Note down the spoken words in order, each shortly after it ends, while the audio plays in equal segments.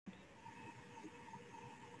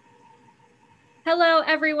Hello,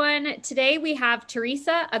 everyone. Today we have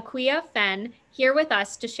Teresa Aquia Fenn here with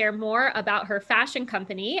us to share more about her fashion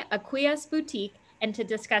company, Aquia's Boutique, and to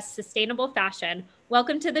discuss sustainable fashion.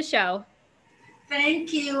 Welcome to the show.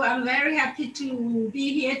 Thank you. I'm very happy to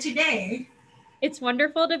be here today. It's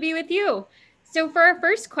wonderful to be with you. So, for our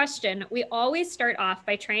first question, we always start off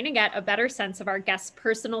by trying to get a better sense of our guest's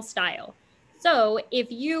personal style. So,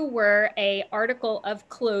 if you were a article of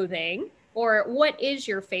clothing, or what is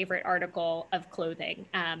your favorite article of clothing,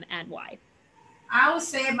 and why? I would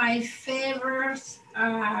say my favorite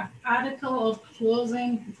article of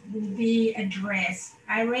clothing would be a dress.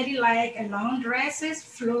 I really like long dresses,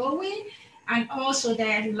 flowy, and also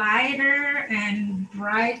the lighter and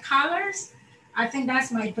bright colors. I think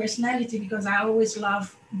that's my personality because I always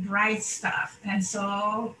love bright stuff. And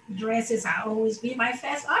so dresses are always be my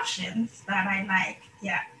first options that I like.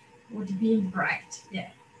 Yeah, would be bright. Yeah.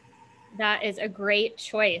 That is a great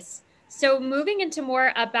choice. So, moving into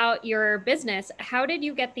more about your business, how did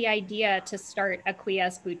you get the idea to start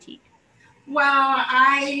Aquia's Boutique? Well,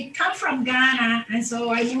 I come from Ghana, and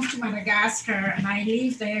so I moved to Madagascar, and I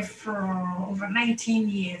lived there for over 19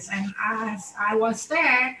 years. And as I was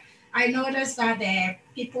there, I noticed that the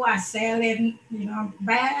people are selling,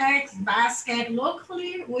 bags, basket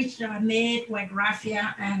locally, which are made with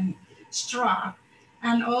raffia and straw.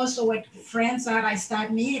 And also with friends that I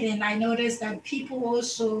start meeting, I noticed that people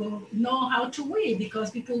also know how to weave because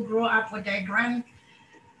people grow up with their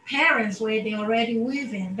parents where they already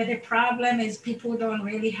live in. But the problem is people don't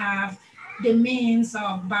really have the means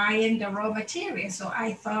of buying the raw material. So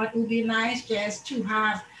I thought it would be nice just to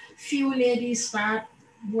have few ladies start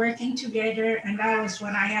working together. And that was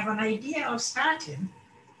when I have an idea of starting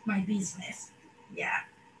my business. Yeah.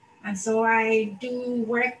 And so I do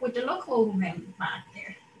work with the local women back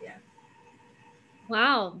there. Yeah.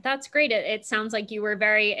 Wow, that's great. It sounds like you were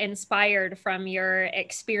very inspired from your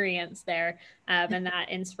experience there, and that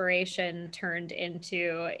inspiration turned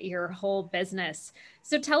into your whole business.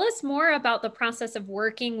 So, tell us more about the process of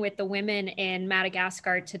working with the women in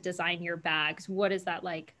Madagascar to design your bags. What is that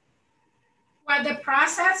like? Well, the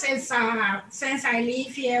process is since I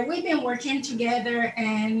live here, we've been working together,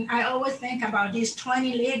 and I always think about these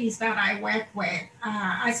 20 ladies that I work with.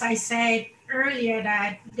 As I said earlier,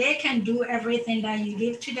 that they can do everything that you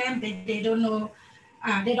give to them, but they don't know,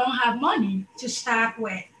 they don't have money to start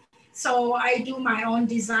with. So I do my own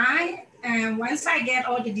design, and once I get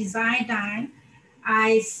all the design done,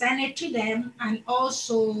 I send it to them, and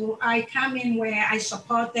also I come in where I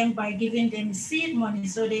support them by giving them seed money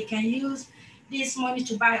so they can use this money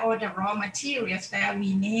to buy all the raw materials that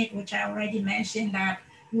we need, which I already mentioned that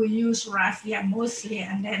we use raffia mostly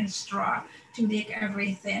and then straw to make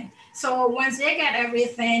everything. So once they get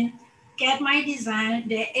everything, get my design,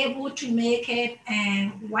 they're able to make it.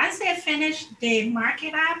 And once they finish, they mark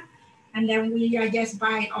it up and then we just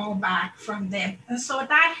buy it all back from them. And so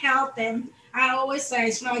that helped them. I always say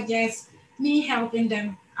it's not just me helping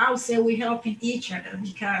them. I would say we're helping each other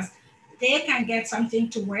because they can get something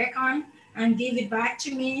to work on and give it back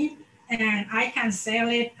to me and I can sell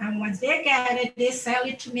it. And once they get it, they sell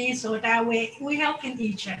it to me. So that way we're helping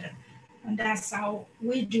each other. And that's how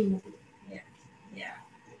we do. Yeah. Yeah.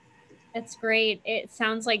 That's great. It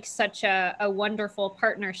sounds like such a wonderful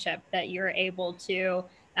partnership that you're able to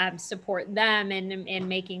support them in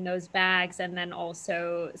making those bags and then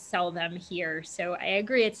also sell them here. So I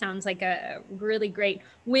agree. It sounds like a really great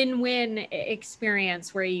win-win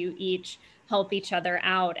experience where you each help each other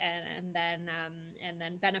out and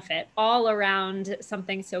then benefit all around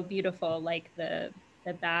something so beautiful like the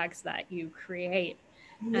bags that you create.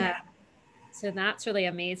 Uh, Yeah. so that's really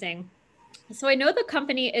amazing. So I know the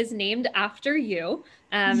company is named after you,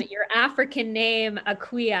 your African name,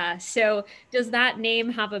 Aquia. So does that name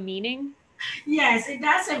have a meaning? Yes, it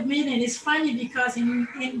does have meaning. It's funny because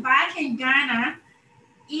in back in Ghana,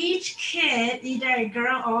 each kid, either a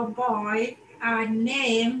girl or boy, are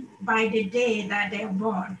named by the day that they're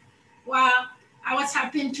born. Well, I was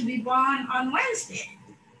happened to be born on Wednesday.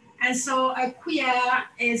 And so Aquia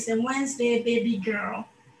is a Wednesday baby girl.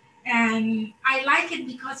 And I like it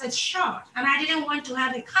because it's short. And I didn't want to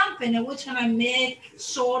have a company which gonna make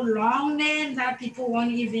so long name that people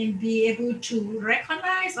won't even be able to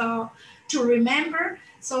recognize or to remember.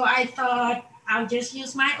 So I thought I'll just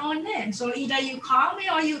use my own name. So either you call me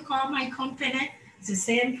or you call my company. It's the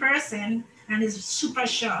same person and it's super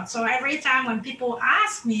short. So every time when people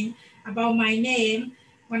ask me about my name,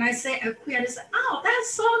 when I say Aquia, they say, oh,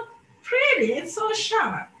 that's so pretty. It's so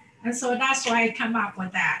short. And so that's why I come up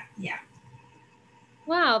with that. Yeah.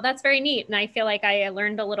 Wow, that's very neat. And I feel like I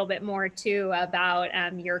learned a little bit more too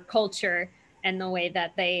about your culture and the way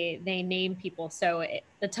that they name people. So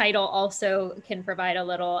the title also can provide a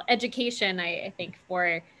little education, I think,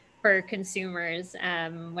 for consumers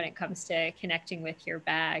when it comes to connecting with your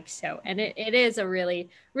bag. So, and it is a really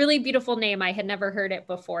beautiful name. I had never heard it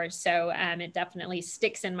before. So it definitely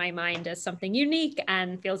sticks in my mind as something unique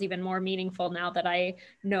and feels even more meaningful now that I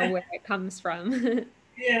know where it comes from.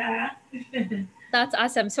 Yeah. That's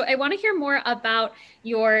awesome. So I want to hear more about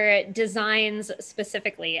your designs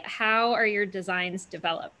specifically. How are your designs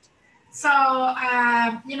developed? So,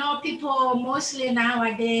 people mostly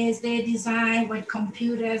nowadays, they design with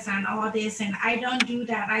computers and all this, and I don't do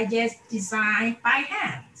that. I just design by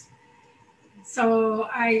hand. So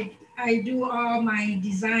I do all my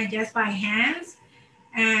design just by hands.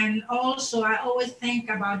 And also I always think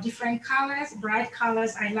about different colors, bright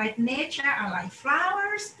colors. I like nature, I like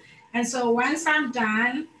flowers. And so once I'm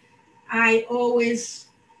done, I always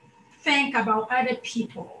think about other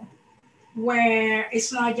people where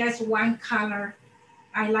it's not just one color.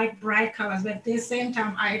 I like bright colors, but at the same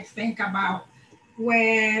time, I think about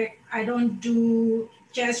where I don't do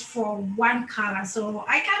just for one color. So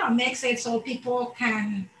I kind of mix it so people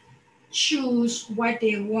can choose what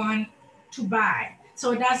they want to buy.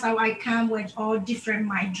 So that's how I come with all different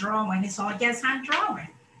my drawing. It's all just hand drawing.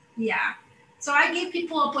 Yeah. So I give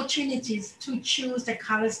people opportunities to choose the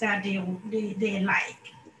colors that they like.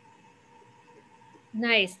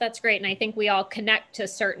 Nice. That's great. And I think we all connect to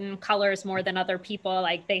certain colors more than other people.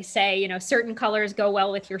 Like they say, certain colors go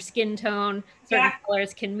well with your skin tone, certain Yeah.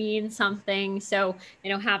 colors can mean something. So,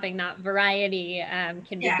 having that variety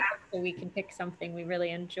can be Yeah. good so we can pick something we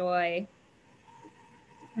really enjoy.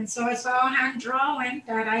 And so it's all hand drawing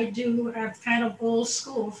that I do at kind of old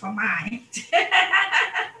school for mine.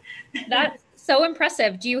 That's so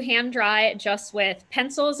impressive. Do you hand draw it just with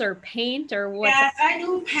pencils or paint or what's? Yes, I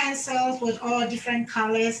do pencils with all different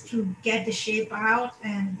colors to get the shape out.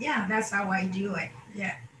 And yeah, that's how I do it.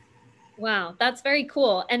 Yeah. Wow, that's very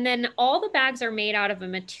cool. And then all the bags are made out of a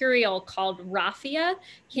material called raffia.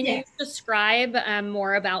 Can you Yes. describe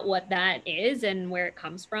more about what that is and where it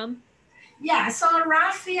comes from? Yeah, so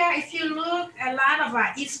raffia, if you look a lot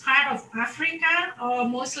of east part of Africa or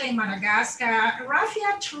mostly in Madagascar,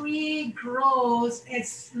 raffia tree grows.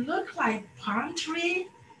 It's look like palm tree.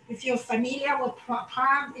 If you're familiar with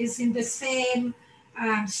palm, is in the same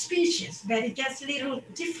species, but it gets a little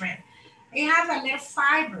different. They have a little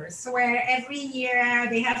fibers where every year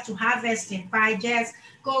they have to harvest it by just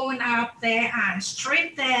going up there and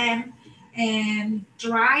strip them and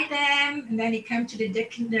dry them, and then it comes to the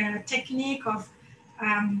technique of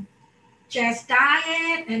um, just dye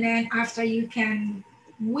it, and then after you can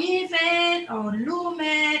weave it or loom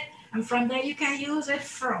it, and from there you can use it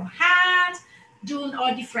from hats, doing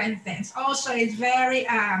all different things. Also, it's very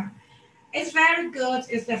good.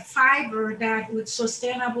 It's the fiber that would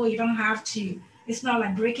sustainable. You don't have to. It's not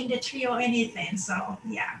like breaking the tree or anything. So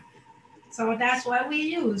yeah. So that's what we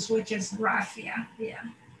use, which is raffia. Yeah.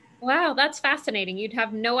 Wow, that's fascinating. You'd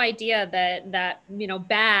have no idea that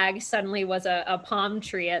bag suddenly was a palm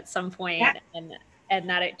tree at some Yeah. point and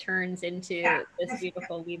that it turns Yeah. into this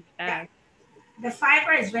beautiful weaved Yeah. bag. The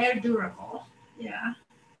fiber is very durable. Yeah.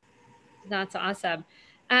 That's awesome.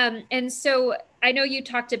 And so I know you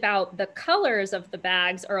talked about the colors of the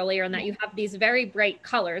bags earlier and that Yeah. you have these very bright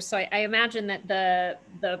colors. So I imagine that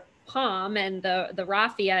the palm and the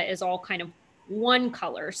raffia is all kind of one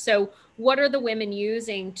color. So what are the women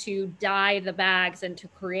using to dye the bags and to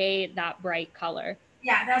create that bright color?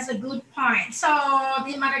 Yeah, that's a good point. So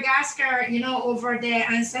in Madagascar, over their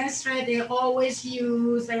ancestry, they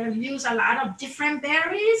use a lot of different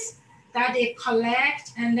berries that they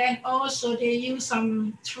collect, and then also they use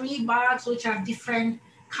some tree barks which have different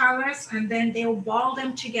colors, and then they'll boil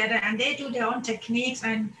them together, and they do their own techniques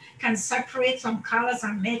and can separate some colors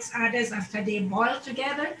and mix others after they boil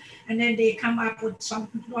together, and then they come up with some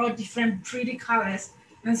all different pretty colors,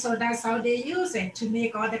 and so that's how they use it to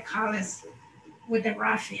make all the colors with the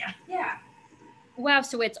raffia. Yeah. Wow,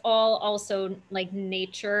 so it's all also like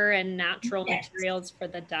nature and natural Yes. materials for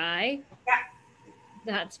the dye. Yeah.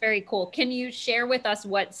 That's very cool. Can you share with us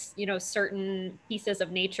what's, certain pieces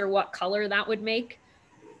of nature, what color that would make?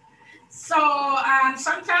 So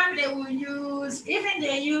sometimes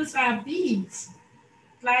they use beads.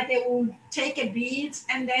 Like they will take a beads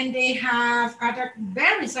and then they have other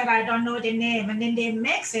berries that I don't know the name, and then they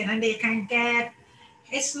mix it and they can get.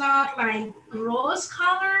 It's not like rose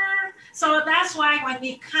color. So that's why when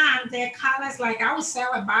we come, their colors, like I would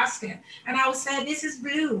sell a basket and I would say, this is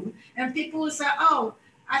blue. And people would say, oh,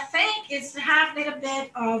 I think it's have a little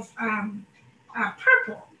bit of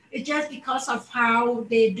purple. It's just because of how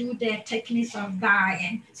they do their techniques of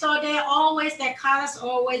dyeing. So they always, their colors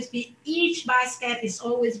always be, each basket is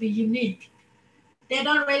always be unique. They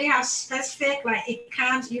don't really have specific, like it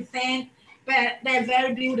comes, you think, but they're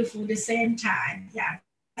very beautiful at the same time. Yeah,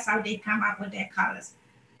 that's how they come up with their colors.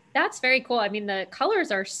 That's very cool. I mean, the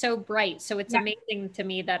colors are so bright. So it's Yeah, amazing to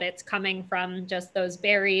me that it's coming from just those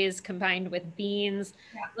berries combined with beans,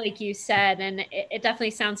 yeah, like you said. And it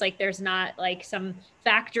definitely sounds like there's not like some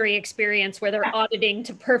factory experience where they're auditing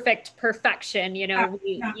to perfect perfection. You know,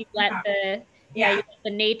 yeah, yeah, you let yeah. the, yeah, you Yeah. let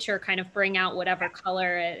the nature kind of bring out whatever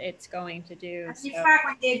color it's going to do. In So fact,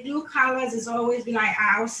 when they do colors, it's always be like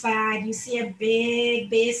outside. You see a big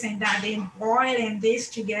basin that they boiling this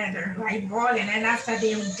together, like boiling, and after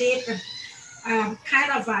they did the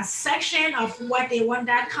kind of a section of what they want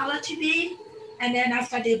that color to be, and then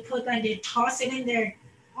after they put and they toss it in there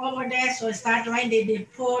over there, so it's that line they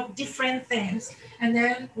put different things, and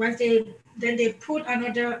then once they put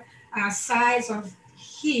another size of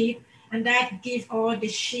heat, and that give all the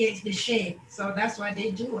shape. So that's why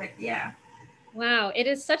they do it. Yeah. wow, it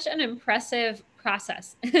is such an impressive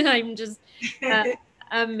process. I'm just uh,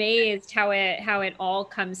 amazed how it all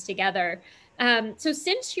comes together. So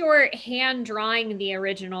since you're hand drawing the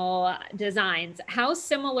original designs, how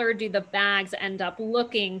similar do the bags end up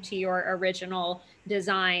looking to your original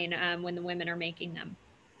design when the women are making them?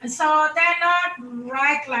 So they're not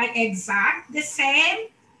right like exact the same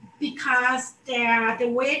because they're the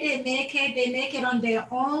way they make it on their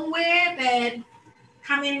own way, but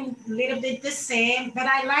coming a little bit the same. But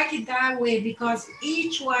I like it that way because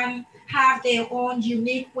each one have their own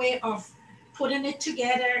unique way of putting it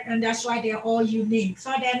together, and that's why they're all unique.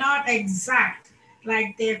 So they're not exact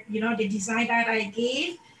like the design that I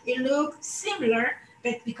gave. It looks similar,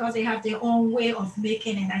 but because they have their own way of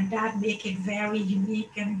making it, and that make it very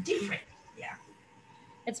unique and different. Yeah,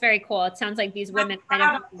 It's very cool. It sounds like these I'm women kind of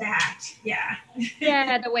proud of that. Yeah.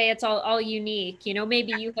 yeah, the way it's all unique. You know,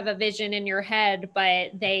 maybe you have a vision in your head,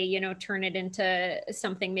 but they, you know, turn it into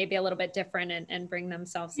something maybe a little bit different and bring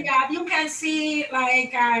themselves into. Yeah, you can see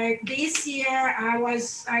like this year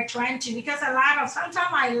I trying to, because a lot of sometimes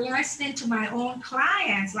I listen to my own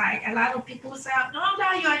clients. Like a lot of people say, "No,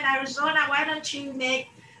 no, you're in Arizona. Why don't you make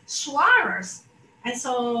sweaters?" And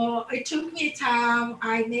so it took me time.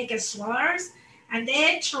 I make a sweaters, and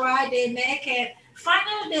they make it.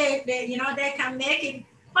 Finally, they can make it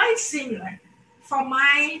quite similar for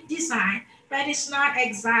my design, but it's not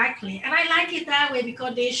exactly. And I like it that way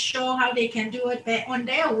because they show how they can do it but on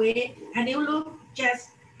their way, and it look just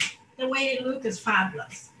the way they look is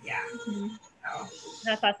fabulous. Yeah. Mhm. So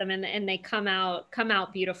That's awesome, and they come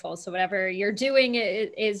out beautiful. So whatever you're doing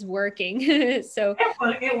is working. So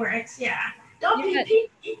it works. Yeah. Don't be yeah,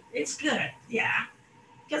 picky. It's good. Yeah.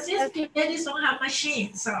 Because that's these ladies don't have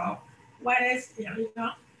machines, so what is they're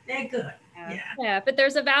good. yeah. Yeah. Yeah, but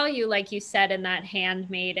there's a value, like you said, in that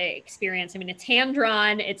handmade experience. I mean, it's hand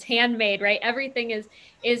drawn, it's handmade, right? Everything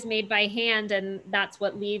is made by hand, and that's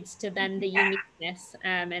what leads to then the Yeah. uniqueness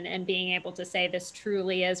and being able to say this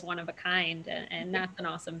truly is one of a kind, and that's an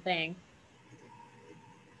awesome thing.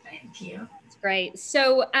 Thank you. That's great.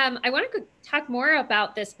 So I want to talk more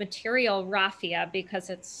about this material raffia because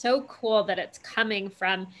it's so cool that it's coming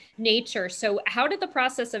from nature. So how did the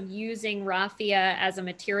process of using raffia as a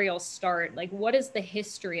material start? Like, what is the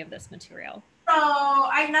history of this material? So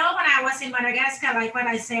I know when I was in Madagascar, like what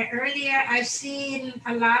I said earlier, I've seen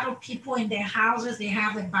a lot of people in their houses, they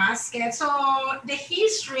have a basket. So the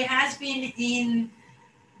history has been in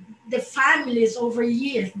the families over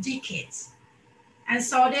years, decades. And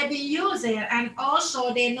so they be using it. And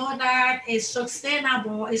also they know that it's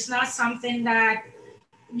sustainable. It's not something that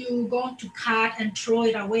you going to cut and throw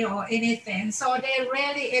it away or anything. So they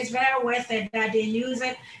really, it's very worth it that they use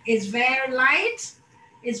it. It's very light.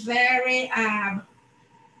 It's very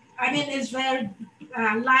it's very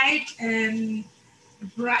light and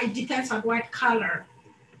bright. It depends on what color.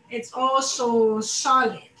 It's also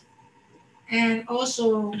solid and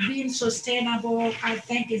also being sustainable. I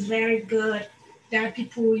think is very good that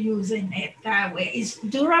people using it that way. It's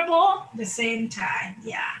durable at the same time.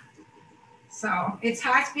 Yeah. So it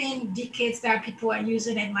has been decades that people are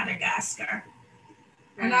using it in Madagascar.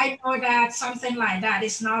 And Wow. I know that something like that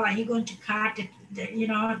is not like you're going to cut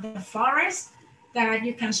the forest, that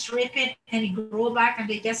you can strip it and it grow back and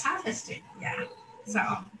they just harvest it. Yeah. So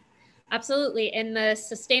Absolutely. In the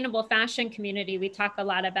sustainable fashion community, we talk a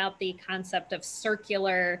lot about the concept of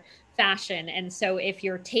circular fashion. And so if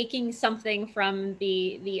you're taking something from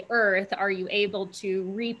the earth, are you able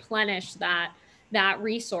to replenish that that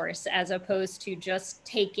resource, as opposed to just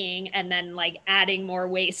taking and then like adding more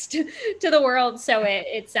waste to the world. So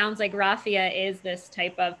it sounds like raffia is this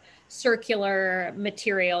type of circular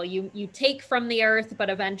material. You take from the earth, but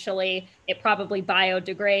eventually it probably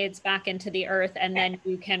biodegrades back into the earth, and then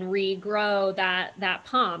you can regrow that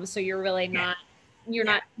palm. So you're really Yeah. not, you're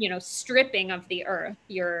Yeah. not, stripping of the earth.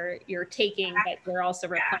 You're taking, but you're also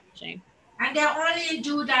Yeah. replenishing. And they only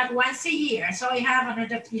do that once a year. So you have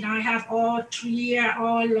another, you have all 3 year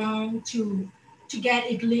all long to get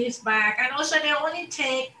it leaves back. And also they only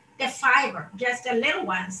take the fiber, just the little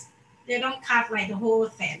ones. They don't cut like the whole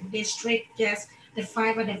thing. They strip just the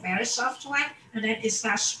fiber, the very soft one, and then it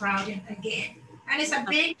starts sprouting again. And it's a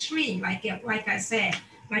big tree, like I said,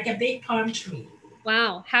 like a big palm tree.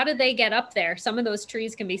 Wow. How did they get up there? Some of those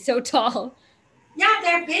trees can be so tall. Yeah,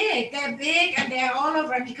 they're big. They're big and they're all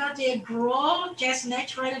over because they grow just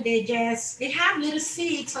naturally. They have little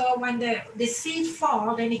seeds. So when the seeds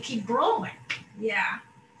fall, then they keep growing. Yeah.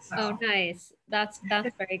 Oh, So nice. That's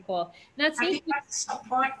very cool. And that's and neat. because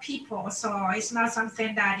support people, so it's not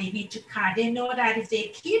something that they need to cut. They know that if they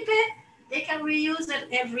keep it, they can reuse it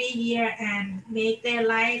every year and make their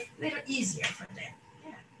life a little easier for them.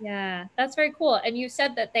 Yeah. Yeah, that's very cool. And you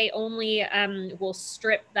said that they only will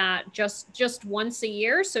strip that just once a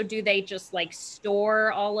year. So do they just like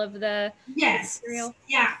store all of the Yes, material?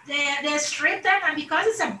 yeah, they strip them, and because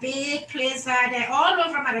it's a big place, they're all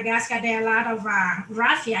over Madagascar. There are a lot of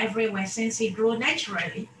raffia everywhere since it grew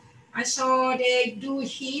naturally, and so they do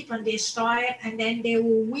heap and they store it, and then they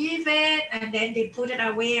will weave it, and then they put it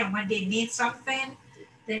away. And when they need something,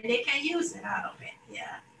 then they can use it out of it.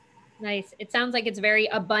 Yeah. Nice. It sounds like it's very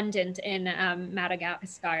abundant in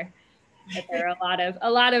Madagascar. That there are a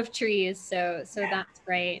lot of trees, so Yeah. that's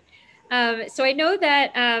great. So I know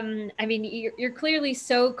that I mean you're clearly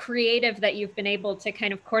so creative that you've been able to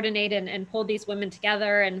kind of coordinate and pull these women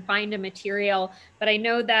together and find a material. But I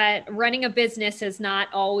know that running a business is not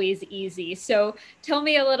always easy. So tell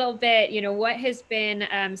me a little bit, what has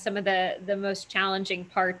been some of the most challenging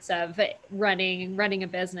parts of running a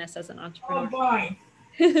business as an Oh entrepreneur? boy.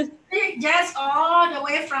 Just all the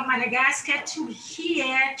way from Madagascar to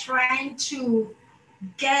here, trying to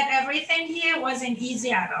get everything here wasn't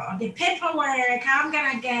easy at all. The paperwork, how I'm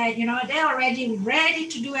gonna get, they're already ready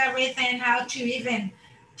to do everything, how to even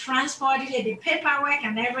transport it, the paperwork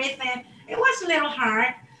and everything. It was a little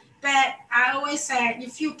hard, but I always said,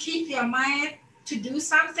 if you keep your mind to do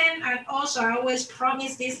something, and also I always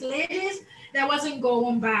promised these ladies there wasn't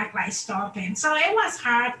going back, like stopping. So it was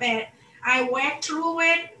hard, but I worked through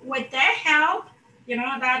it with their help,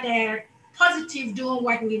 that they're positive doing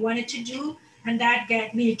what we wanted to do, and that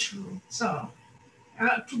got me through. So,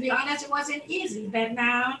 to be honest, it wasn't easy, but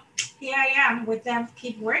now here I am with them,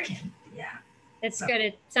 keep working. Yeah. It's So, good.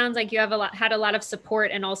 It sounds like you have had a lot of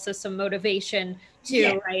support and also some motivation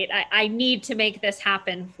yeah, too, right? I need to make this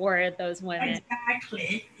happen for those women.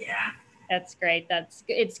 exactly. Yeah. That's great.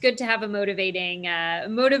 It's good to have a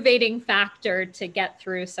motivating factor to get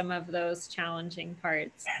through some of those challenging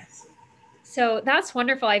parts. Yes. So that's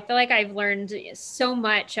wonderful. I feel like I've learned so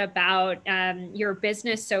much about your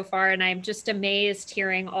business so far, and I'm just amazed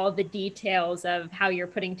hearing all the details of how you're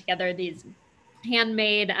putting together these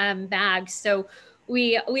handmade bags. So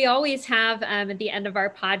we always have at the end of our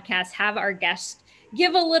podcast have our guests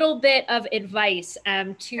give a little bit of advice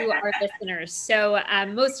to our listeners. So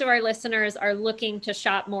most of our listeners are looking to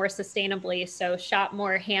shop more sustainably. So shop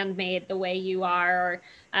more handmade the way you are,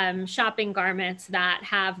 or shopping garments that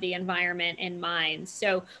have the environment in mind.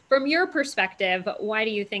 So from your perspective, why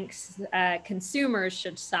do you think consumers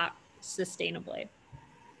should shop sustainably?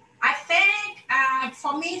 I think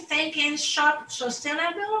for me, thinking shop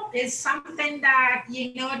sustainable is something that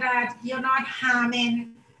that you're not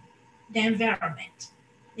harming the environment.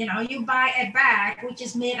 You buy a bag which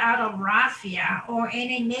is made out of raffia or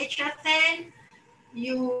any nature thing,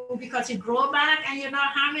 because you grow back and you're not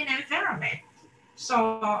harming the environment.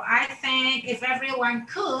 So I think if everyone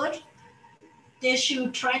could, they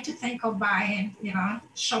should try to think of buying,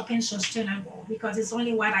 shopping sustainable, because it's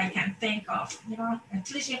only what I can think of.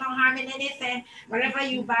 At least you're not harming anything. Whatever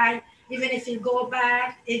you buy, even if it go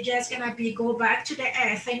back, it's just gonna be go back to the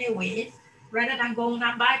earth anyway, rather than going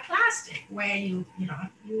and buy plastic where you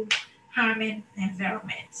harming the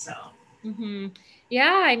environment. So Hmm.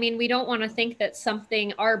 Yeah, I mean, we don't want to think that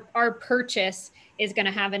something our purchase is going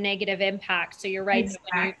to have a negative impact. So you're right that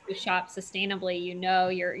when you exactly. shop sustainably,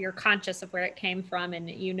 you're conscious of where it came from, and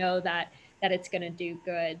you know that it's going to do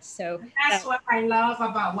good. So And that, that's what I love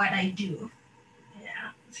about what I do.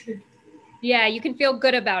 Yeah. yeah, you can feel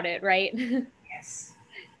good about it, right? Yes.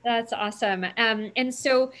 That's awesome. And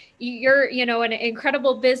so you're, an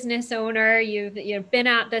incredible business owner. You've been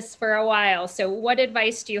at this for a while. So what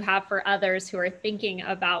advice do you have for others who are thinking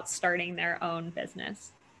about starting their own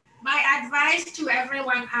business? My advice to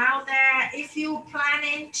everyone out there, if you're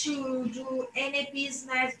planning to do any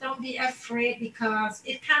business, don't be afraid because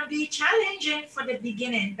it can be challenging for the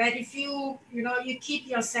beginning. But if you keep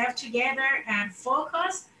yourself together and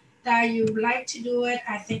focus that you like to do it,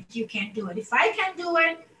 I think you can do it. If I can do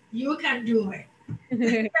it, you can do it.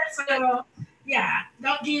 So yeah,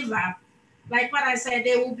 don't give up. Like what I said,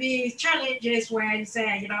 there will be challenges where you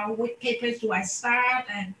say, what papers do I start?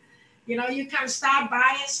 And you can start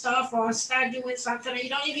buying stuff or start doing something and you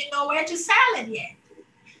don't even know where to sell it yet.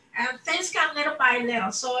 And things come little by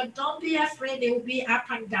little. So don't be afraid. There will be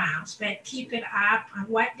up and downs, but keep it up. And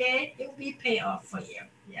one day it will be payoff for you.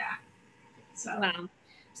 Yeah. So Wow.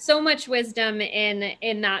 So much wisdom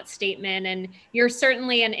in that statement. And you're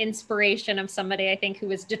certainly an inspiration of somebody, I think, who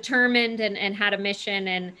was determined and had a mission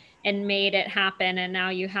and made it happen. And now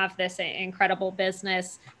you have this incredible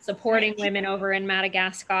business supporting thank you. women over in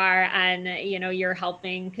Madagascar. And, you're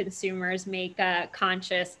helping consumers make a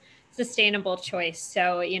conscious, sustainable choice.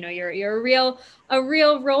 So, you're a real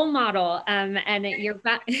role model. And and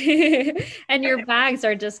your bags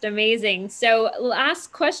are just amazing. So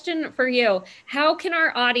last question for you. How can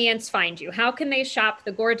our audience find you? How can they shop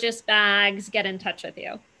the gorgeous bags, get in touch with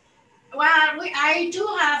you? Well, I do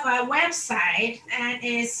have a website and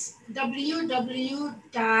it's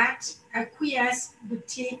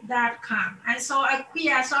www.aquiasboutique.com. And so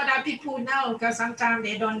Aquia, so that people know, because sometimes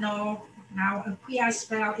they don't know now, Aquia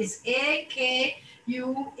spell is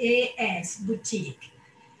Akuas boutique.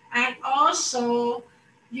 And also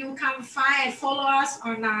you can follow us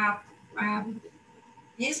on our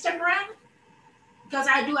Instagram because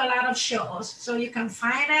I do a lot of shows. So you can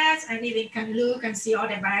find us and even can look and see all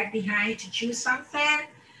the bag behind to choose something.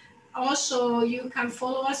 Also, you can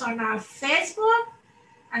follow us on our Facebook.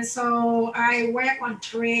 And so I work on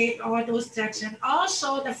trade, all those sections.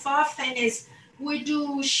 Also, the fourth thing is we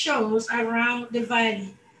do shows around the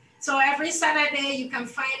valley. So every Saturday you can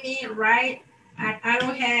find me right at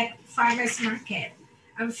Arrowhead Farmers Market.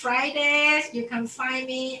 On Fridays, you can find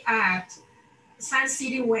me at Sun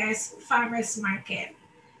City West Farmers Market.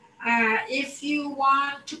 If you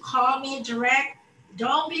want to call me direct,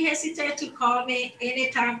 don't be hesitant to call me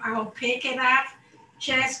anytime. I'll pick it up.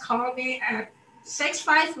 Just call me at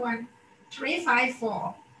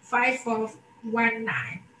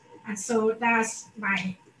 651-354-5419. And so that's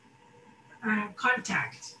my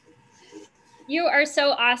contact. You are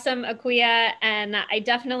so awesome, Akuya, and I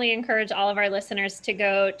definitely encourage all of our listeners to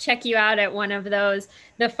go check you out at one of the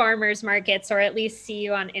farmers markets, or at least see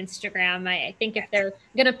you on Instagram. I think if they're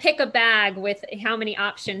going to pick a bag with how many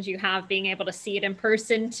options you have, being able to see it in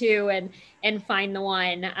person too and find the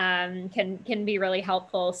one can be really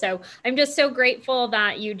helpful. So I'm just so grateful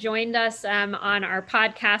that you joined us on our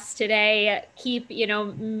podcast today. Keep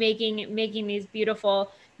making these beautiful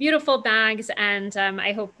bags. And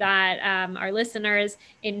I hope that our listeners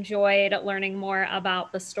enjoyed learning more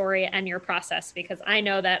about the story and your process, because I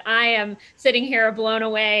know that I am sitting here blown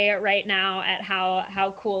away right now at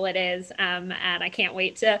how cool it is. And I can't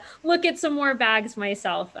wait to look at some more bags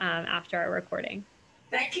myself after our recording.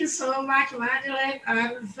 Thank you so much, Madeline.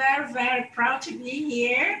 I'm very, very proud to be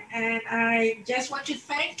here. And I just want to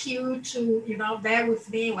thank you to, bear with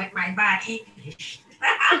me with my bad English.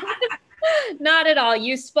 Not at all.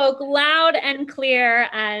 You spoke loud and clear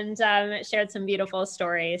and shared some beautiful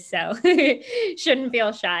stories. So shouldn't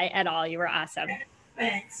feel shy at all. You were awesome.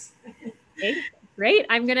 Thanks. Okay, great.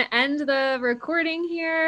 I'm going to end the recording here.